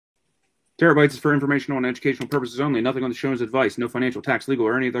Terabytes is for informational and educational purposes only. Nothing on the show is advice. No financial, tax, legal,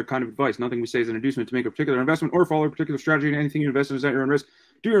 or any other kind of advice. Nothing we say is an inducement to make a particular investment or follow a particular strategy. And anything you invest in is at your own risk.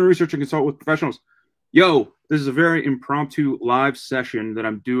 Do your own research and consult with professionals. Yo, this is a very impromptu live session that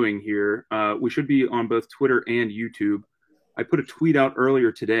I'm doing here. We should be on both Twitter and YouTube. I put a tweet out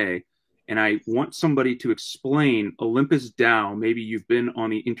earlier today, and I want somebody to explain Olympus DAO. Maybe you've been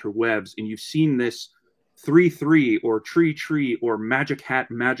on the interwebs and you've seen this 3-3 or tree or magic hat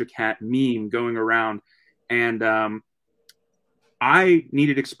meme going around. And I need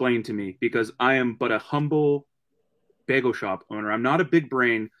it explained to me because I am but a humble bagel shop owner. I'm not a big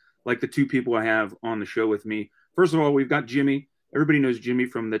brain like the two people I have on the show with me. First of all, we've got Jimmy. Everybody knows Jimmy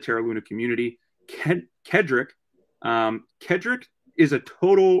from the Terra Luna community. Kedrick. Kedrick is a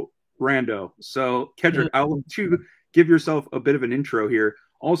total rando. So Kedrick, I'll let you give yourself a bit of an intro here.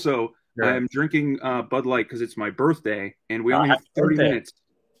 Also, sure. I am drinking Bud Light because it's my birthday, and we only have 30 minutes.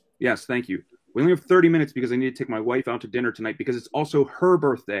 Yes, thank you. We only have 30 minutes because I need to take my wife out to dinner tonight because it's also her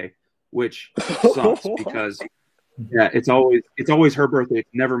birthday, which sucks because yeah, it's always her birthday. It's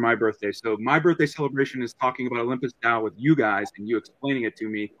never my birthday. So my birthday celebration is talking about Olympus DAO with you guys and you explaining it to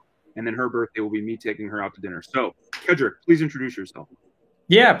me, and then her birthday will be me taking her out to dinner. So, Kedrick, please introduce yourself.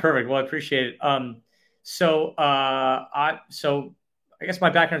 Yeah, perfect. Well, I appreciate it. So I guess my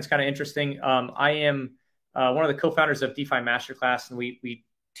background is kind of interesting. I am one of the co-founders of DeFi Masterclass, and we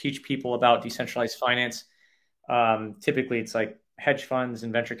teach people about decentralized finance. Typically, it's like hedge funds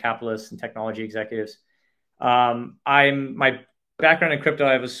and venture capitalists and technology executives. My background in crypto.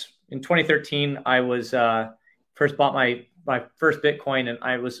 I was in 2013. I was first bought my first Bitcoin, and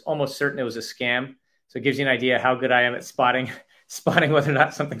I was almost certain it was a scam. So it gives you an idea how good I am at spotting whether or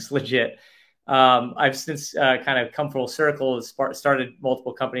not something's legit. I've since kind of come full circle, started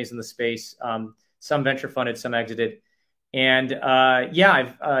multiple companies in the space, some venture funded, some exited. And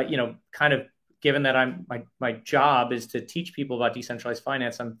I've kind of, given that my job is to teach people about decentralized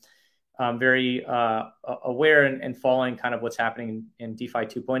finance, I'm very aware and following kind of what's happening in DeFi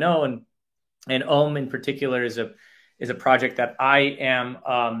 2.0, and Ohm in particular is a project that I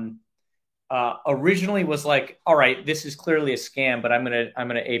am originally was like, all right, this is clearly a scam, but I'm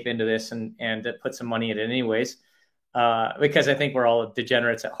gonna ape into this and put some money in it anyways, because I think we're all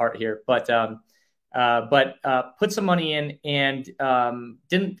degenerates at heart here. But put some money in and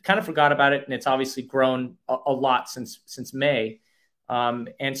forgot about it, and it's obviously grown a lot since May,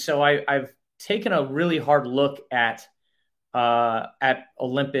 and so I've taken a really hard look at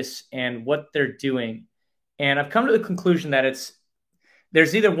Olympus and what they're doing, and I've come to the conclusion that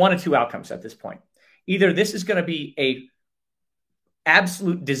there's either one of two outcomes at this point. Either this is going to be a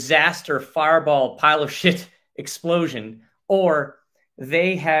absolute disaster, fireball, pile of shit explosion, or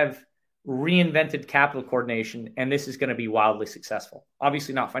they have reinvented capital coordination, and this is going to be wildly successful.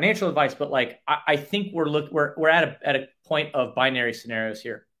 Obviously, not financial advice, but like I think we're at a point of binary scenarios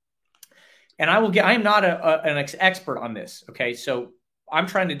here. And I am not an expert on this. Okay, so I'm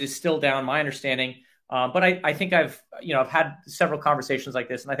trying to distill down my understanding. But I think I've had several conversations like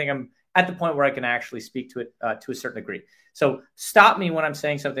this, and I think I'm at the point where I can actually speak to it to a certain degree. So stop me when I'm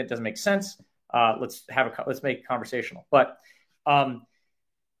saying something that doesn't make sense. Let's make it conversational. But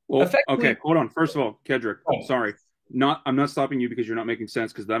okay, hold on. First of all, Kedrick, sorry, I'm not stopping you because you're not making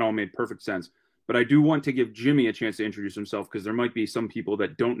sense, because that all made perfect sense. But I do want to give Jimmy a chance to introduce himself, because there might be some people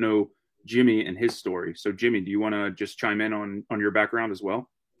that don't know Jimmy and his story. So Jimmy, do you want to just chime in on your background as well?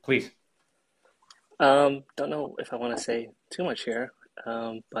 Please. Don't know if I want to say too much here,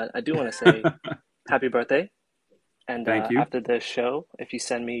 but I do want to say happy birthday. And thank you. After the show, if you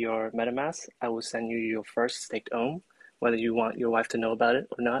send me your MetaMask, I will send you your first staked Ohm. Whether you want your wife to know about it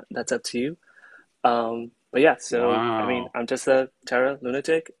or not, that's up to you. But yeah, so wow. I mean, I'm just a Terra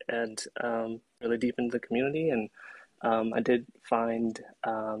lunatic and really deep into the community. And I did find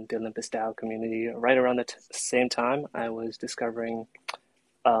the Olympus DAO community right around the same time I was discovering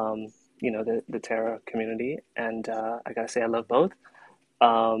the Terra community, and I gotta say I love both,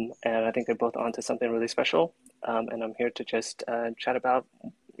 and I think they're both onto something really special, and I'm here to just chat about,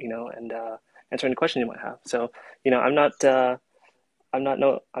 and answer any question you might have. So, I'm not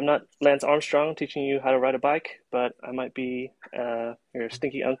Lance Armstrong teaching you how to ride a bike, but I might be your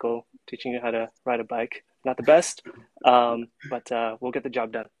stinky uncle teaching you how to ride a bike. Not the best, but we'll get the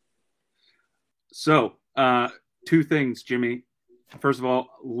job done. So, two things, Jimmy. First of all,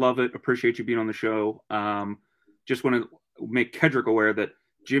 love it. Appreciate you being on the show. Just want to make Kedrick aware that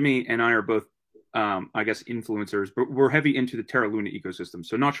Jimmy and I are both, I guess, influencers, but we're heavy into the Terra Luna ecosystem.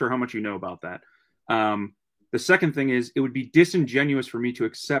 So not sure how much you know about that. The second thing is, it would be disingenuous for me to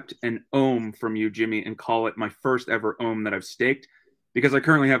accept an Ohm from you, Jimmy, and call it my first ever Ohm that I've staked. because I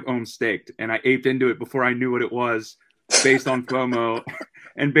currently have Ohm staked, and I aped into it before I knew what it was, based on FOMO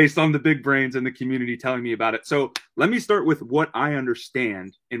and based on the big brains in the community telling me about it. So let me start with what I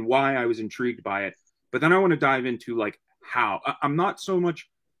understand and why I was intrigued by it. But then I want to dive into like how. I'm not so much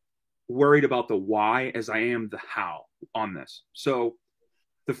worried about the why as I am the how on this. So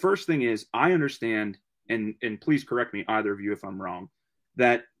the first thing is I understand, and please correct me, either of you, if I'm wrong,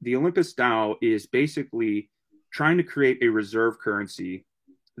 that the Olympus DAO is basically trying to create a reserve currency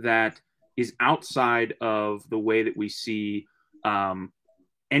that is outside of the way that we see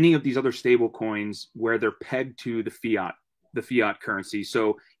any of these other stable coins where they're pegged to the fiat currency.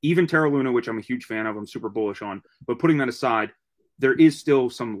 So even Terra Luna, which I'm a huge fan of, I'm super bullish on, but putting that aside, there is still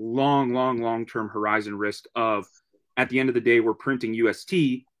some long-term horizon risk of, at the end of the day, we're printing UST,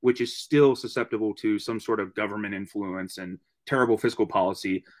 which is still susceptible to some sort of government influence and terrible fiscal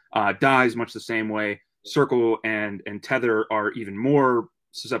policy. DAI much the same way. Circle and Tether are even more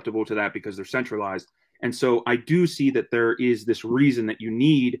susceptible to that because they're centralized. And so I do see that there is this reason that you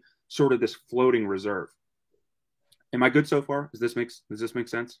need sort of this floating reserve. Am I good so far? Does this make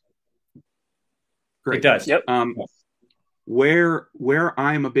sense? Great. It does. Yep. Where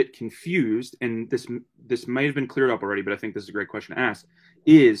I'm a bit confused, and this might have been cleared up already, but I think this is a great question to ask,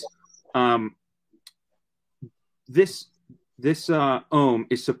 is this Ohm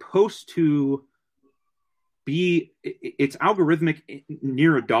is supposed to be, it's algorithmic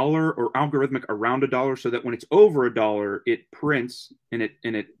near $1 or algorithmic around $1, so that when it's over $1, it prints and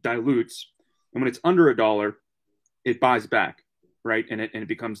it dilutes, and when it's under $1, it buys back, right? And it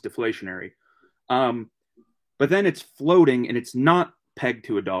becomes deflationary. But then it's floating and it's not pegged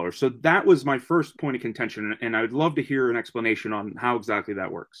to $1. So that was my first point of contention, and I would love to hear an explanation on how exactly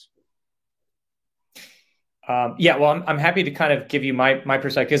that works. Yeah, well, I'm happy to kind of give you my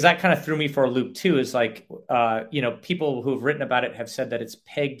perspective, because that kind of threw me for a loop too. Is like, people who've written about it have said that it's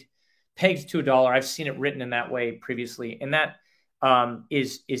pegged to $1. I've seen it written in that way previously, and that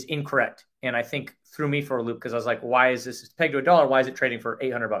is incorrect. And I think threw me for a loop, because I was like, why is this pegged to $1? Why is it trading for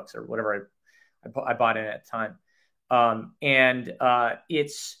 $800 or whatever I bought in at the time?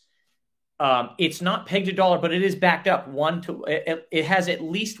 It's not pegged to $1, but it is backed up it has at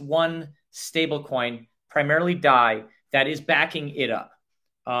least one stable coin, primarily DAI, that is backing it up.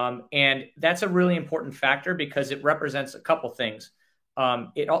 And that's a really important factor, because it represents a couple things.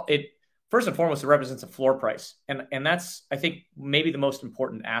 It first and foremost, it represents a floor price. And that's, I think, maybe the most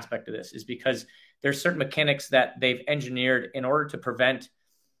important aspect of this, is because there's certain mechanics that they've engineered in order to prevent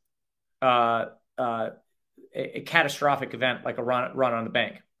a catastrophic event like a run on the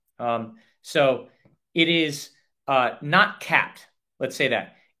bank. So it is not capped. Let's say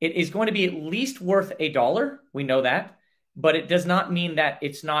that. It is going to be at least worth $1. We know that, but it does not mean that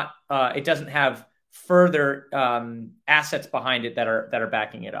it's not. It doesn't have further assets behind it that are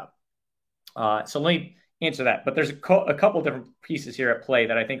backing it up. So let me answer that. But there's a couple different pieces here at play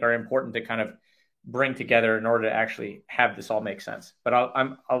that I think are important to kind of bring together in order to actually have this all make sense. But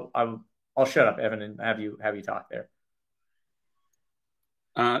I'll shut up, Evan, and have you talk there.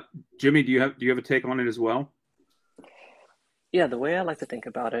 Jimmy, do you have a take on it as well? Yeah, the way I like to think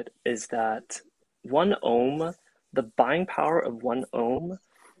about it is that 1 ohm, the buying power of 1 ohm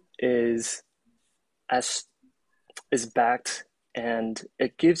is backed, and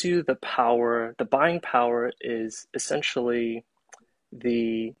it gives you the power. The buying power is essentially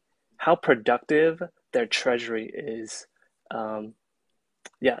how productive their treasury is.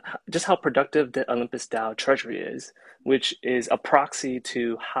 Just how productive the Olympus DAO treasury is, which is a proxy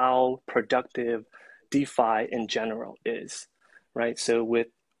to how productive DeFi in general is, right? So with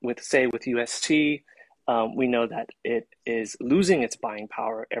UST, we know that it is losing its buying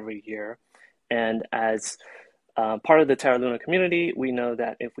power every year, and as part of the Terra Luna community, we know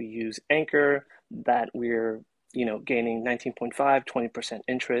that if we use Anchor, that we're gaining 19.5, 20%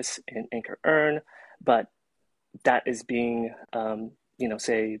 interest in Anchor Earn, but that is being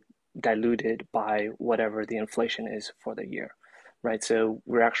say diluted by whatever the inflation is for the year, right? So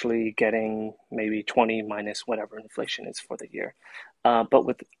we're actually getting maybe 20 minus whatever inflation is for the year. But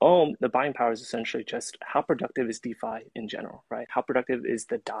with Ohm, the buying power is essentially just how productive is DeFi in general, right? How productive is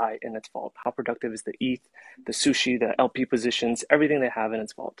the DAI in its vault? How productive is the ETH, the Sushi, the LP positions, everything they have in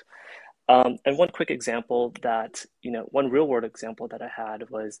its vault? And one quick example one real world example that I had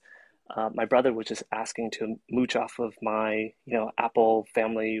was my brother was just asking to mooch off of my, Apple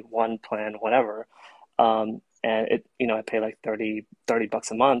Family One plan, whatever. And it, I pay like $30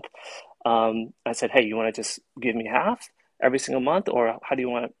 a month. I said, hey, you want to just give me half every single month, or how do you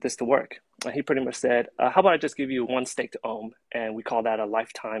want this to work? And he pretty much said, how about I just give you one stake to Ohm, and we call that a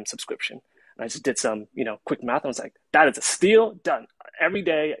lifetime subscription. And I just did some, quick math. I was like, that is a steal, done. Every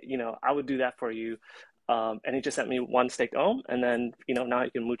day, I would do that for you. And he just sent me one staked ohm, and then, now he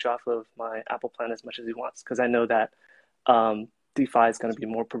can mooch off of my Apple plan as much as he wants, because I know that DeFi is going to be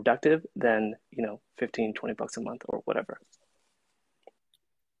more productive than, 15, $20 a month or whatever.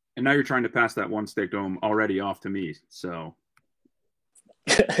 And now you're trying to pass that one staked ohm already off to me. So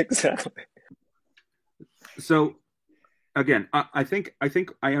exactly. So again, I think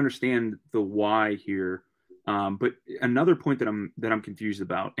I understand the why here, but another point that I'm confused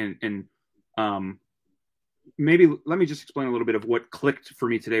about, and maybe let me just explain a little bit of what clicked for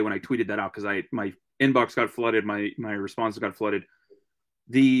me today when I tweeted that out, because my inbox got flooded, my responses got flooded.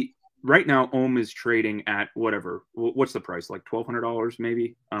 Right now, Ohm is trading at whatever. What's the price? Like $1,200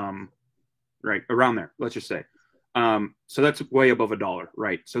 maybe, right around there. Let's just say. So that's way above $1,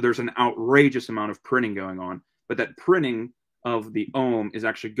 right? So there's an outrageous amount of printing going on, but that printing of the Ohm is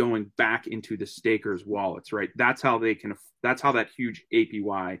actually going back into the stakers' wallets, right? That's how that's how that huge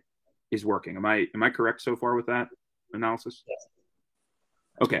APY is working. Am I correct so far with that analysis? Yes.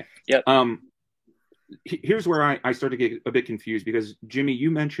 Okay. Yep. Here's where I start to get a bit confused, because Jimmy,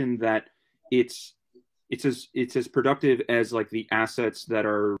 you mentioned that it's as productive as like the assets that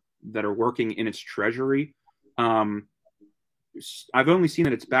are working in its treasury. I've only seen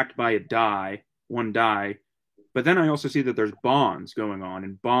that it's backed by one DAI, but then I also see that there's bonds going on,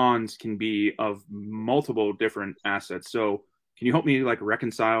 and bonds can be of multiple different assets. So can you help me like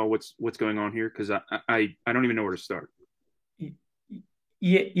reconcile what's going on here? Because I don't even know where to start.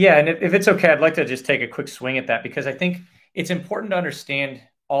 Yeah, and if it's okay, I'd like to just take a quick swing at that, because I think it's important to understand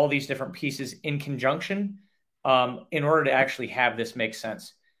all these different pieces in conjunction in order to actually have this make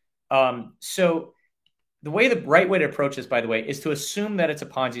sense. So the right way to approach this, by the way, is to assume that it's a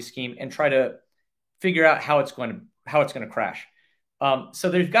Ponzi scheme and try to figure out how it's going to crash. So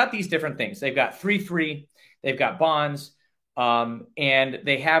they've got these different things. They've got 3-3, they've got bonds, and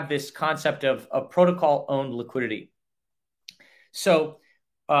they have this concept of protocol-owned liquidity. So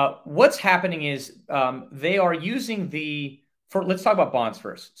what's happening is they are using let's talk about bonds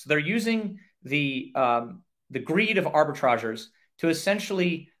first. So they're using the greed of arbitrageurs to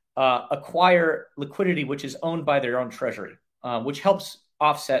essentially acquire liquidity, which is owned by their own treasury, which helps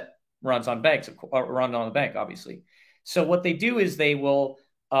offset runs on the bank, obviously. So what they do is they will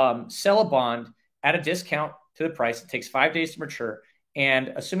sell a bond at a discount to the price. It takes 5 days to mature. And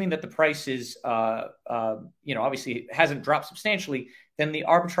assuming that the price is, obviously hasn't dropped substantially, then the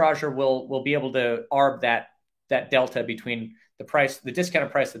arbitrager will be able to arb that delta between the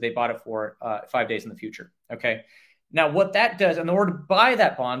discounted price that they bought it for 5 days in the future. Okay. Now, what that does, in order to buy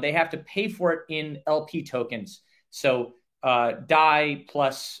that bond, they have to pay for it in LP tokens. So DAI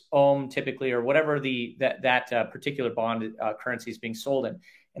plus Ohm typically, or whatever that particular bond currency is being sold in.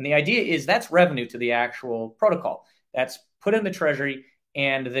 And the idea is that's revenue to the actual protocol. That's put in the treasury,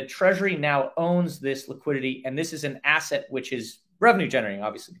 and the treasury now owns this liquidity. And this is an asset which is revenue generating,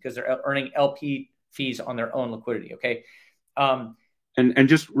 obviously, because they're earning LP fees on their own liquidity. Okay. And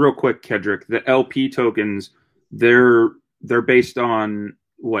just real quick, Kedrick, the LP tokens, they're based on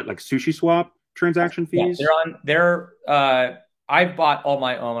what, like SushiSwap transaction fees? Yeah, I bought all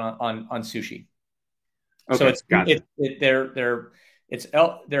my own on Sushi. Okay,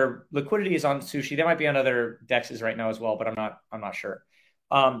 so their liquidity is on Sushi. They might be on other dexes right now as well, but I'm not sure.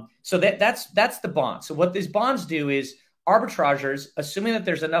 So that's the bond. So what these bonds do is arbitrageurs, assuming that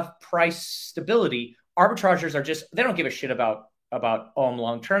there's enough price stability, arbitrageurs they don't give a shit about Ohm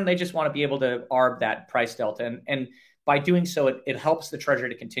long term. They just want to be able to arb that price delta, and by doing so, it helps the treasury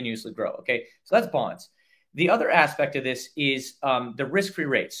to continuously grow. Okay, so that's bonds. The other aspect of this is the risk-free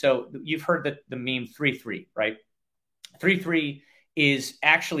rate. So you've heard the meme 3-3, right? 3-3 is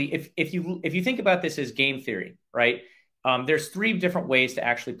actually, if you think about this as game theory, right? There's 3 different ways to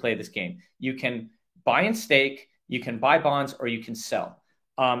actually play this game. You can buy and stake, you can buy bonds, or you can sell.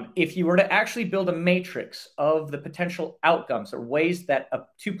 If you were to actually build a matrix of the potential outcomes or ways that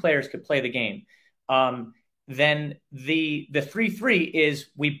 2 players could play the game, then the 3-3 is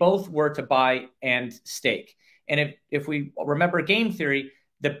we both were to buy and stake. And if we remember game theory,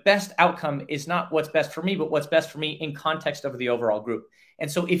 the best outcome is not what's best for me, but what's best for me in context of the overall group.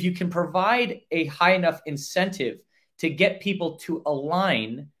 And so if you can provide a high enough incentive to get people to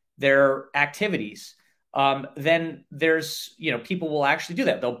align their activities, then there's, people will actually do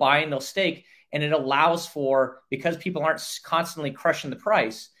that. They'll buy and they'll stake. And it allows for, because people aren't constantly crushing the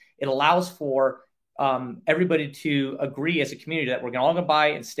price, it allows for everybody to agree as a community that we're all going to buy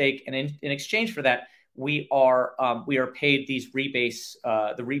and stake. And in exchange for that, we are paid these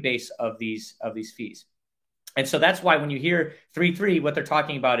the rebase of these fees. And so that's why when you hear 3-3, what they're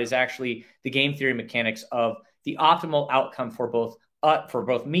talking about is actually the game theory mechanics of the optimal outcome for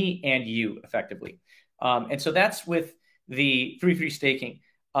both me and you, effectively. And so that's with the 3-3 staking.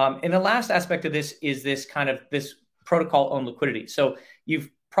 And the last aspect of this is this protocol owned liquidity. So you've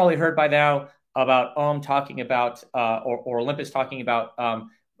probably heard by now about Ohm talking about, or Olympus talking about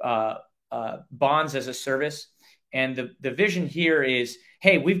bonds as a service. And the vision here is,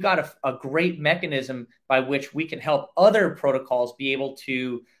 hey, we've got a great mechanism by which we can help other protocols be able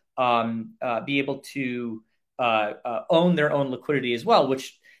to own their own liquidity as well.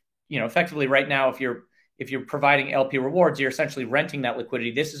 Which, effectively right now, if you're providing LP rewards, you're essentially renting that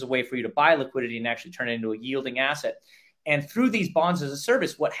liquidity. This is a way for you to buy liquidity and actually turn it into a yielding asset. And through these bonds as a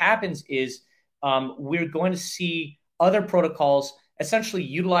service, what happens is we're going to see other protocols essentially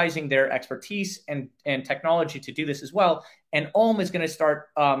utilizing their expertise and technology to do this as well. And Ohm is going to start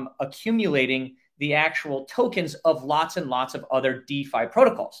accumulating the actual tokens of lots and lots of other DeFi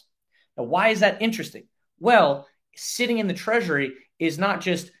protocols. Now, why is that interesting? Well, sitting in the treasury is not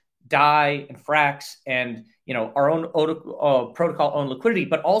just DAI and Frax and our own protocol owned liquidity,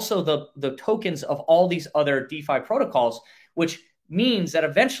 but also the tokens of all these other DeFi protocols, which means that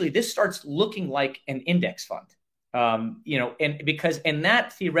eventually this starts looking like an index fund. And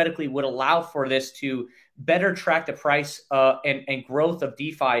that theoretically would allow for this to better track the price and growth of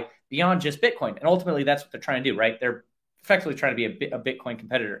DeFi beyond just Bitcoin. And ultimately, that's what they're trying to do, right? They're effectively trying to be a Bitcoin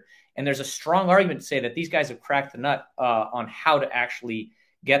competitor. And there's a strong argument to say that these guys have cracked the nut on how to actually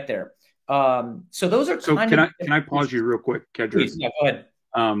get there. So those are can I pause you real quick, Kedrick? Please, yeah, go ahead.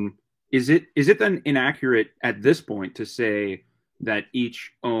 Is it then inaccurate at this point to say that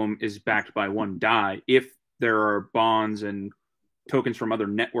each Ohm is backed by one DAI if there are bonds and tokens from other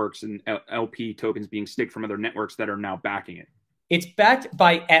networks and LP tokens being staked from other networks that are now backing it? It's backed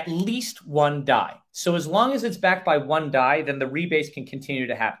by at least one DAI. So as long as it's backed by one DAI, then the rebase can continue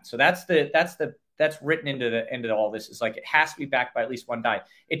to happen. So that's written into all this. Is like it has to be backed by at least one DAI.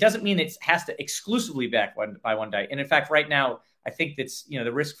 It doesn't mean it has to exclusively back by one DAI. And in fact, right now, I think that's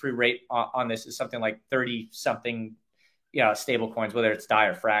the risk-free rate on this is something like 30 something stable coins, whether it's DAI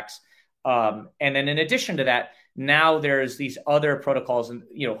or Frax. And then in addition to that, now there's these other protocols, and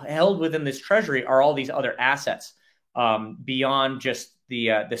held within this treasury are all these other assets beyond just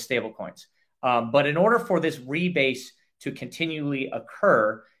the stable coins. But in order for this rebase to continually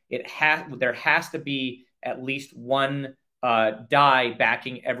occur, there has to be at least one DAI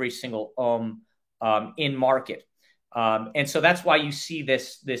backing every single Ohm in market. And so that's why you see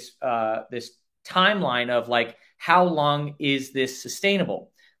this timeline of like, how long is this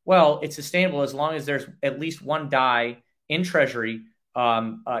sustainable? Well, it's sustainable as long as there's at least one DAI in treasury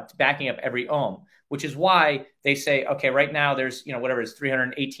backing up every Ohm, which is why they say, okay, right now there's, whatever it's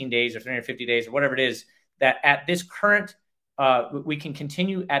 318 days or 350 days or whatever it is, that at this current, we can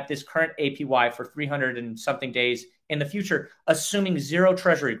continue at this current APY for 300 and something days in the future, assuming zero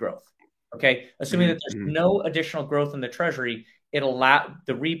treasury growth. Okay. Assuming that there's no additional growth in the treasury, the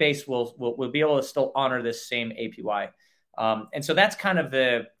rebase will be able to still honor this same APY. And so that's kind of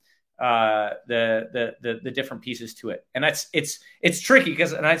the different pieces to it. And it's tricky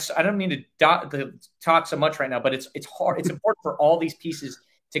because, and I don't mean to talk so much right now, but it's hard. It's important for all these pieces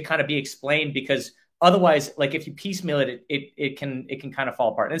to kind of be explained, because otherwise, like if you piecemeal it can kind of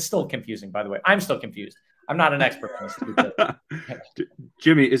fall apart. And it's still confusing, by the way. I'm still confused. I'm not an expert on this.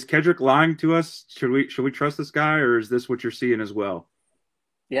 Jimmy, is Kedrick lying to us? Should we trust this guy, or is this what you're seeing as well?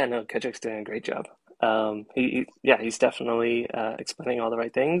 Yeah, no, Kedrick's doing a great job. He's definitely explaining all the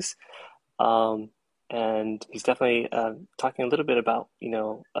right things, and he's definitely talking a little bit about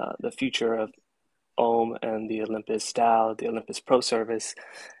the future of Ohm and the Olympus DAO, the Olympus Pro service.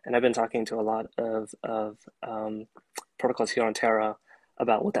 And I've been talking to a lot of protocols here on Terra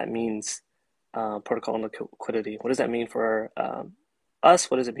about what that means. Protocol and liquidity. What does that mean for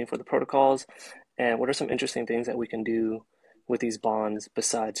us? What does it mean for the protocols? And what are some interesting things that we can do with these bonds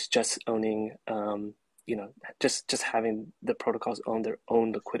besides just owning, just having the protocols own their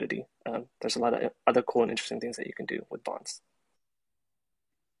own liquidity? There's a lot of other cool and interesting things that you can do with bonds.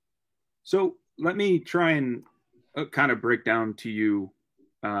 So let me try and kind of break down to you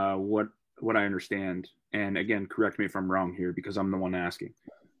what I understand. And again, correct me if I'm wrong here, because I'm the one asking.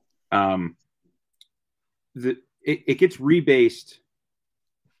 It gets rebased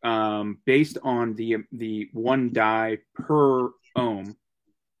based on the one DAI per Ohm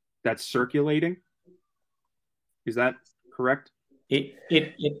that's circulating. Is that correct?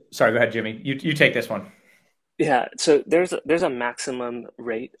 Sorry, go ahead, Jimmy. You take this one. Yeah. So there's a maximum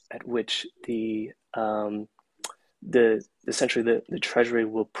rate at which essentially the treasury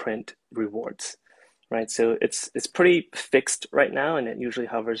will print rewards. right? So it's pretty fixed right now, and it usually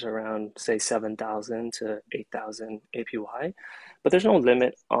hovers around say 7,000 to 8,000 APY. But there's no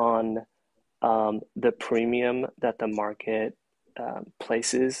limit on the premium that the market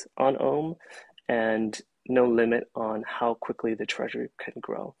places on Ohm, and no limit on how quickly the treasury can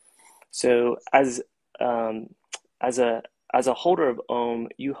grow. So um, as a holder of Ohm,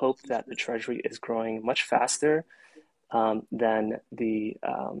 you hope that the treasury is growing much faster than the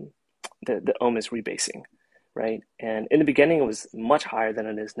Ohm is rebasing, right? And in the beginning, it was much higher than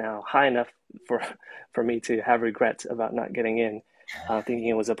it is now, high enough for me to have regrets about not getting in, thinking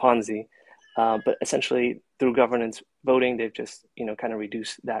it was a Ponzi. But essentially, through governance voting, they've just kind of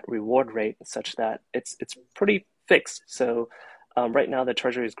reduced that reward rate such that it's pretty fixed. So right now, the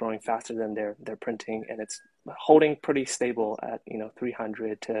treasury is growing faster than they're printing, and it's holding pretty stable at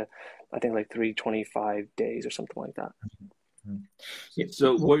 300 to I think like 325 days or something like that.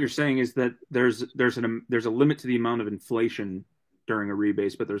 So what you're saying is that there's a limit to the amount of inflation during a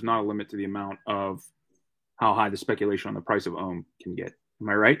rebase, but there's not a limit to the amount of how high the speculation on the price of Ohm can get. Am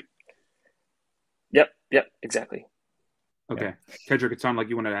I right? Yep, exactly. Okay. Kedrick, it sounded like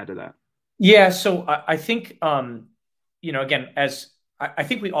you wanted to add to that. Yeah, so I think, again, I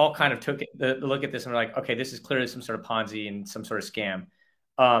think we all kind of took the look at this and we're like, okay, this is clearly some sort of Ponzi and some sort of scam.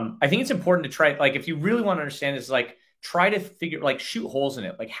 I think it's important to try, like, if you really want to understand this, like, try to figure, like, shoot holes in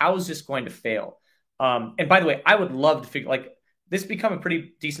it. Like, how is this going to fail? And by the way, I would love to figure, like, this become a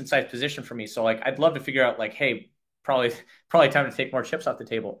pretty decent sized position for me. So, like, I'd love to figure out, like, hey, probably time to take more chips off the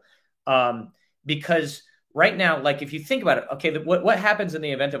table. Because right now, like, if you think about it, okay, what happens in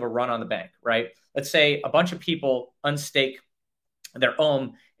the event of a run on the bank, right? Let's say a bunch of people unstake their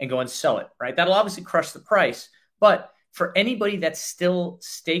Ohm and go and sell it, right? That'll obviously crush the price. But for anybody that's still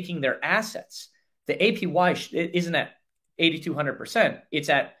staking their assets, the APY isn't at 8,200%. It's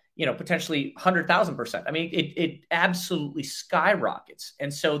at, potentially 100,000%. I mean, it absolutely skyrockets.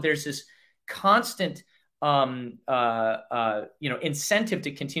 And so there's this constant, incentive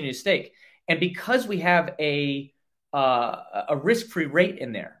to continue to stake. And because we have a risk-free rate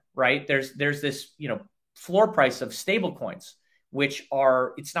in there, right? There's this, floor price of stable coins, which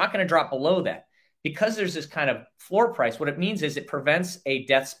it's not going to drop below that. Because there's this kind of floor price, what it means is it prevents a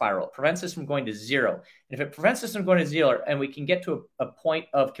death spiral. It prevents us from going to zero. And if it prevents us from going to zero and we can get to a point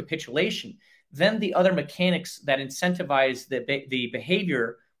of capitulation, then the other mechanics that incentivize the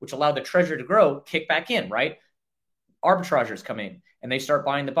behavior, which allow the treasury to grow, kick back in, right? Arbitrageurs come in and they start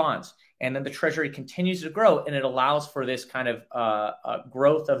buying the bonds. And then the treasury continues to grow, and it allows for this kind of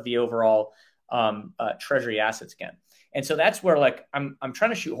growth of the overall treasury assets again. And so that's where, like, I'm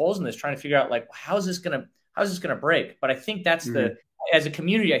trying to shoot holes in this, trying to figure out, like, how's this gonna break? But I think that's as a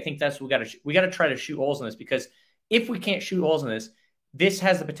community, I think that's what we got to try to shoot holes in this, because if we can't shoot holes in this, this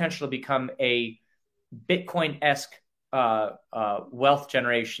has the potential to become a Bitcoin-esque wealth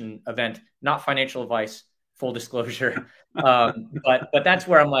generation event, not financial advice, full disclosure. But that's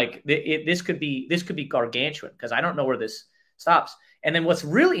where I'm like, this could be gargantuan, because I don't know where this stops. And then what's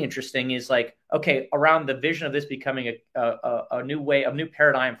really interesting is, like, okay, around the vision of this becoming a new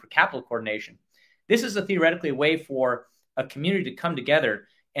paradigm for capital coordination. This is theoretically a way for a community to come together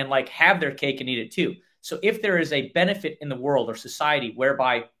and, like, have their cake and eat it too. So if there is a benefit in the world or society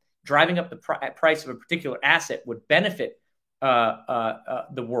whereby driving up the price of a particular asset would benefit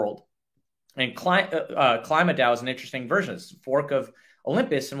the world, and ClimaDAO is an interesting version. It's a fork of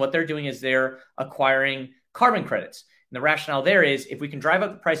Olympus, and what they're doing is they're acquiring carbon credits. And the rationale there is, if we can drive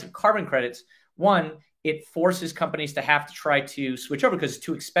up the price of carbon credits, one, it forces companies to have to try to switch over because it's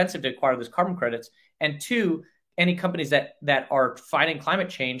too expensive to acquire those carbon credits. And two, any companies that are fighting climate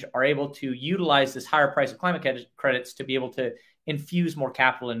change are able to utilize this higher price of climate credits to be able to infuse more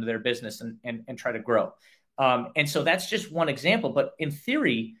capital into their business and try to grow. And so that's just one example. But in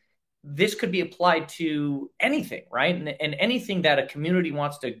theory, this could be applied to anything, right? And anything that a community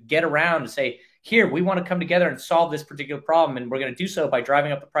wants to get around and say, here, we want to come together and solve this particular problem, and we're going to do so by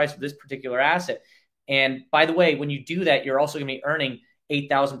driving up the price of this particular asset. And by the way, when you do that, you're also going to be earning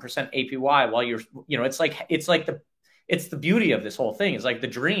 8,000% APY while you're, it's the beauty of this whole thing. It's like the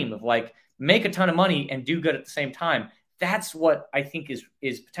dream of, like, make a ton of money and do good at the same time. That's what I think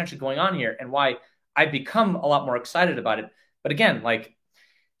is potentially going on here, and why I've become a lot more excited about it. But again, like,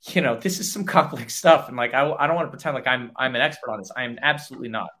 this is some complex stuff, and, like, I don't want to pretend like I'm an expert on this. I am absolutely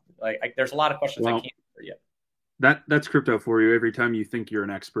not. Like, there's a lot of questions I can't answer yet. That's crypto for you. Every time you think you're an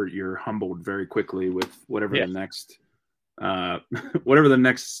expert, you're humbled very quickly with whatever the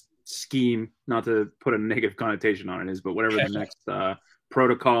next scheme, not to put a negative connotation on it is, but whatever the next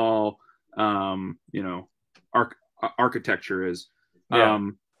protocol, architecture is.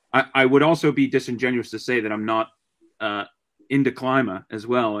 I would also be disingenuous to say that I'm not into Klima as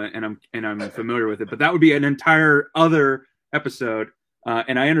well, and I'm familiar with it. But that would be an entire other episode.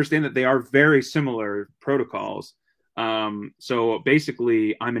 And I understand that they are very similar protocols. So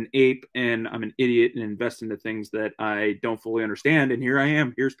basically, I'm an ape and I'm an idiot and invest into things that I don't fully understand. And here I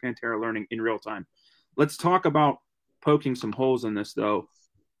am. Here's Pantera learning in real time. Let's talk about poking some holes in this, though.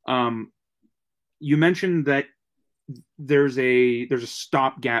 You mentioned that there's a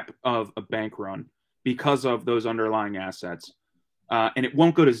stopgap of a bank run because of those underlying assets. And it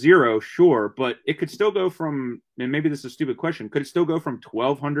won't go to zero, sure, but it could still go from, and maybe this is a stupid question, could it still go from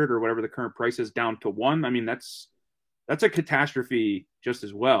 1,200 or whatever the current price is down to 1? I mean, that's a catastrophe just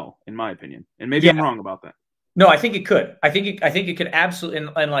as well, in my opinion. And maybe I'm wrong about that. No, I think it could. I think it could absolutely,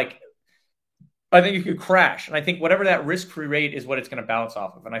 and like, I think it could crash. And I think whatever that risk-free rate is what it's going to bounce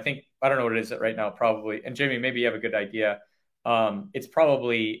off of. And I think, I don't know what it is right now, probably. And Jamie, maybe you have a good idea. It's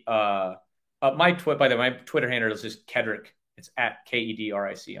probably, by the way, my Twitter handle is just Kedrick. It's at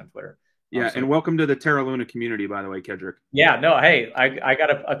KEDRIC on Twitter. Yeah, and welcome to the Terra Luna community, by the way, Kedrick. Yeah, no, hey, I got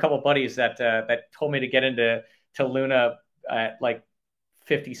a couple of buddies that told me to get into Luna at like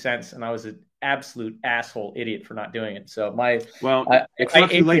 50 cents, and I was an absolute asshole idiot for not doing it. So it's not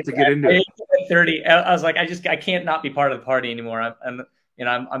too late to get into it. 30, I was like, I can't not be part of the party anymore.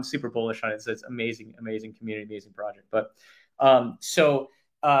 I'm super bullish on it. So it's amazing community, amazing project. But I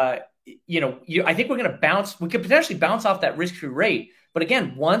think we could potentially bounce off that risk-free rate. But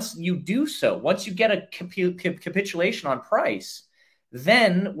again, once you do so, once you get a capitulation on price,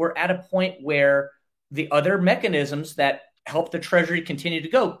 then we're at a point where the other mechanisms that help the treasury continue to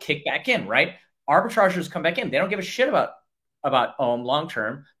go kick back in, right? Arbitrageurs come back in. They don't give a shit about OM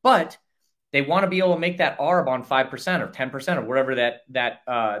long-term, but they want to be able to make that ARB on 5% or 10% or whatever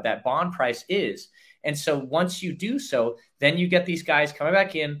that bond price is. And so once you do so, then you get these guys coming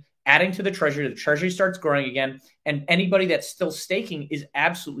back in, adding to the treasury starts growing again, and anybody that's still staking is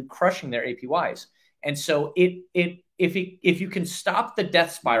absolutely crushing their APYs. And so if you can stop the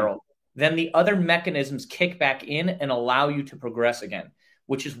death spiral, then the other mechanisms kick back in and allow you to progress again,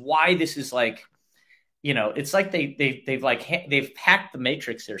 which is why this is like, it's like they've hacked the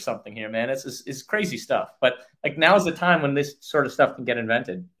matrix or something here, man. It's crazy stuff. But like, now is the time when this sort of stuff can get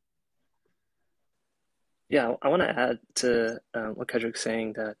invented. Yeah, I want to add to what Kedrick's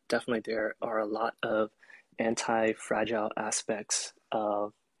saying, that definitely there are a lot of anti-fragile aspects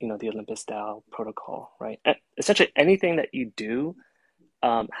of the Olympus DAO protocol, right? Essentially, anything that you do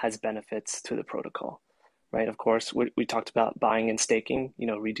has benefits to the protocol, right? Of course, we talked about buying and staking,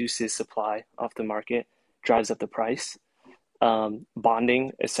 reduces supply off the market, drives up the price.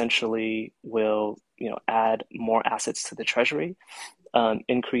 Bonding essentially will, add more assets to the treasury,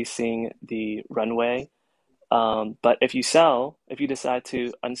 increasing the runway. But if you decide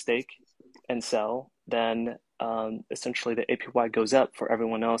to unstake and sell, then essentially the APY goes up for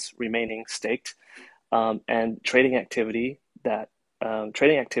everyone else remaining staked. And trading activity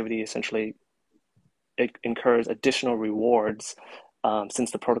essentially, it incurs additional rewards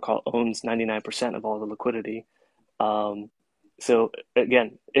since the protocol owns 99% of all the liquidity. So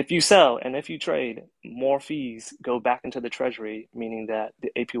again, if you sell and if you trade, more fees go back into the treasury, meaning that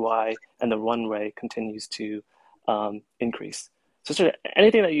the APY and the runway continues to increase. So sort of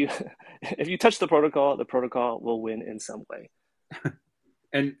anything that if you touch the protocol will win in some way.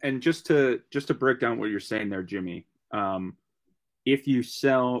 And just to break down what you're saying there, Jimmy, if you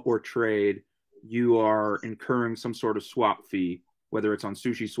sell or trade, you are incurring some sort of swap fee, whether it's on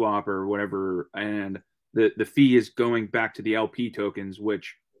SushiSwap or whatever, and the fee is going back to the LP tokens,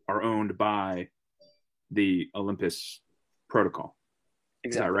 which are owned by the Olympus protocol. Exactly.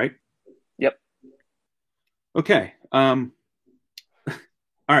 Is that right? Yep. Okay. All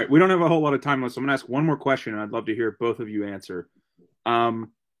right. We don't have a whole lot of time left, so I'm going to ask one more question, and I'd love to hear both of you answer.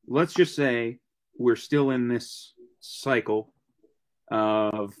 Let's just say we're still in this cycle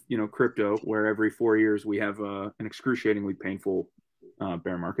of crypto, where every 4 years we have an excruciatingly painful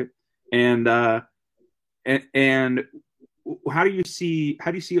bear market, and how do you see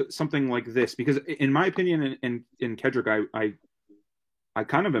something like this? Because in my opinion, and in Kedrick, I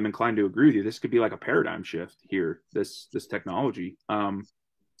kind of am inclined to agree with you. This could be like a paradigm shift here, this technology.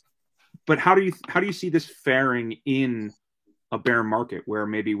 But how do you see this faring in a bear market where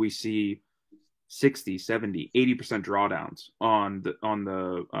maybe we see 60, 70, 80% drawdowns on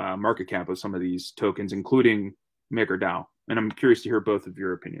the market cap of some of these tokens, including MakerDAO? And I'm curious to hear both of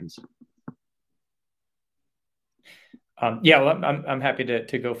your opinions. Well, I'm happy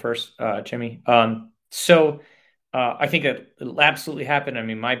to go first, Jimmy. So I think that it'll absolutely happen. I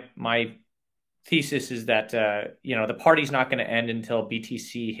mean, my thesis is that the party's not going to end until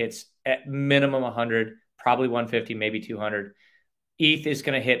BTC hits at minimum 100, probably 150, maybe 200. ETH is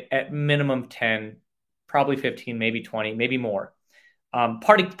going to hit at minimum 10, probably 15, maybe 20, maybe more.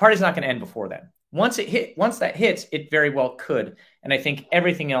 Party's not going to end before then. Once that hits, it very well could. And I think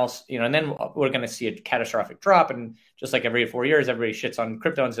everything else, and then we're going to see a catastrophic drop. And just like every 4 years, everybody shits on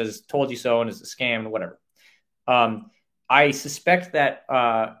crypto and says, told you so, and it's a scam and whatever. I suspect that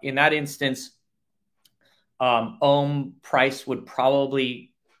in that instance, Ohm price would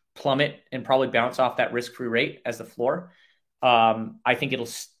probably plummet and probably bounce off that risk-free rate as the floor. I think it'll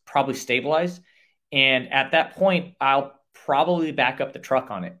probably stabilize. And at that point, I'll probably back up the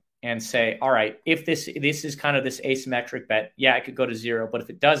truck on it and say, all right, if this is kind of this asymmetric bet, yeah, it could go to zero. But if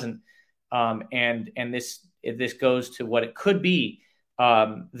it doesn't, if this goes to what it could be,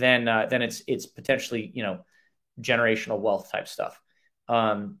 then it's potentially, generational wealth type stuff.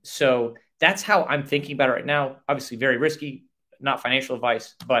 So that's how I'm thinking about it right now. Obviously very risky, not financial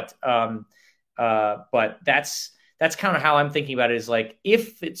advice, but that's kind of how I'm thinking about it, is like,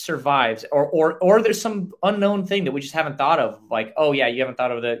 if it survives or there's some unknown thing that we just haven't thought of, like, oh yeah, you haven't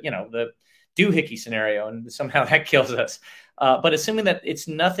thought of the doohickey scenario and somehow that kills us. But assuming that it's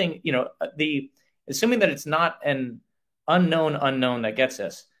nothing, assuming that it's not an unknown that gets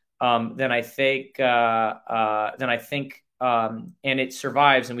us, then I think and it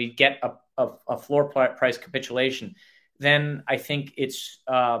survives and we get a floor price capitulation, then I think it's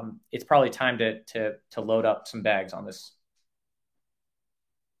probably time to load up some bags on this.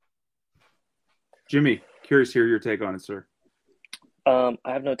 Jimmy, curious to hear your take on it, sir. I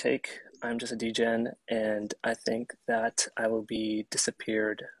have no take. I'm just a degen, and I think that I will be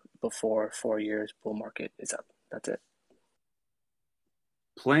disappeared before 4 years bull market is up. That's it.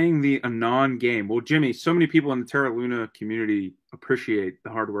 Playing the Anon game. Well, Jimmy, so many people in the Terra Luna community appreciate the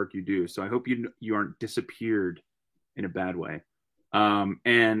hard work you do. So I hope you aren't disappeared in a bad way.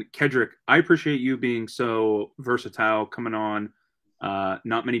 And Kedrick, I appreciate you being so versatile, coming on.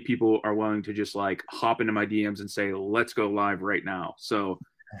 Not many people are willing to just like hop into my DMs and say, let's go live right now. So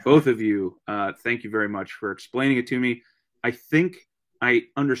both of you, thank you very much for explaining it to me. I think I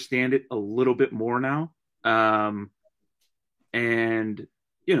understand it a little bit more now. And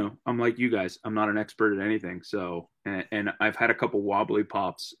I'm like you guys, I'm not an expert at anything. So, and I've had a couple wobbly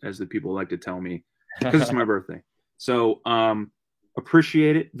pops, as the people like to tell me, because it's my birthday. So,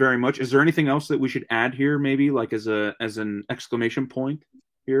 appreciate it very much. Is there anything else that we should add here? Maybe like as an exclamation point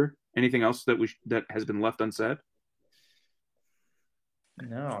here, anything else that has been left unsaid?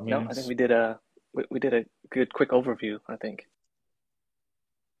 No, I think we did a good quick overview, I think.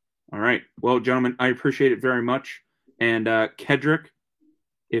 All right. Well, gentlemen, I appreciate it very much. And Kedrick,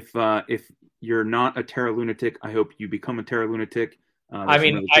 if you're not a Terra lunatic, I hope you become a Terra lunatic. I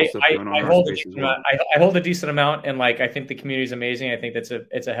hold a decent amount, and like I think the community is amazing. I think it's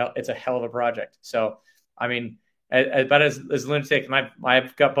a hell of a project. So I mean, about as lunatic,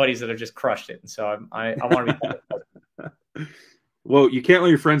 I've got buddies that have just crushed it, and so I want to be. Well, you can't let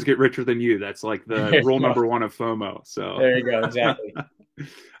your friends get richer than you. That's like the rule number one of FOMO. So there you go, exactly.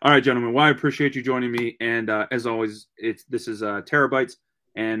 All right, gentlemen. Well, I appreciate you joining me, and as always, this is Terabytes,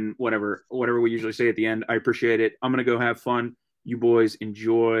 and whatever we usually say at the end. I appreciate it. I'm gonna go have fun. You boys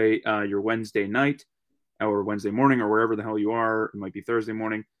enjoy your Wednesday night or Wednesday morning or wherever the hell you are. It might be Thursday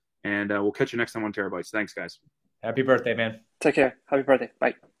morning, and we'll catch you next time on Terabytes. Thanks, guys. Happy birthday, man. Take care. Happy birthday.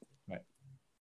 Bye.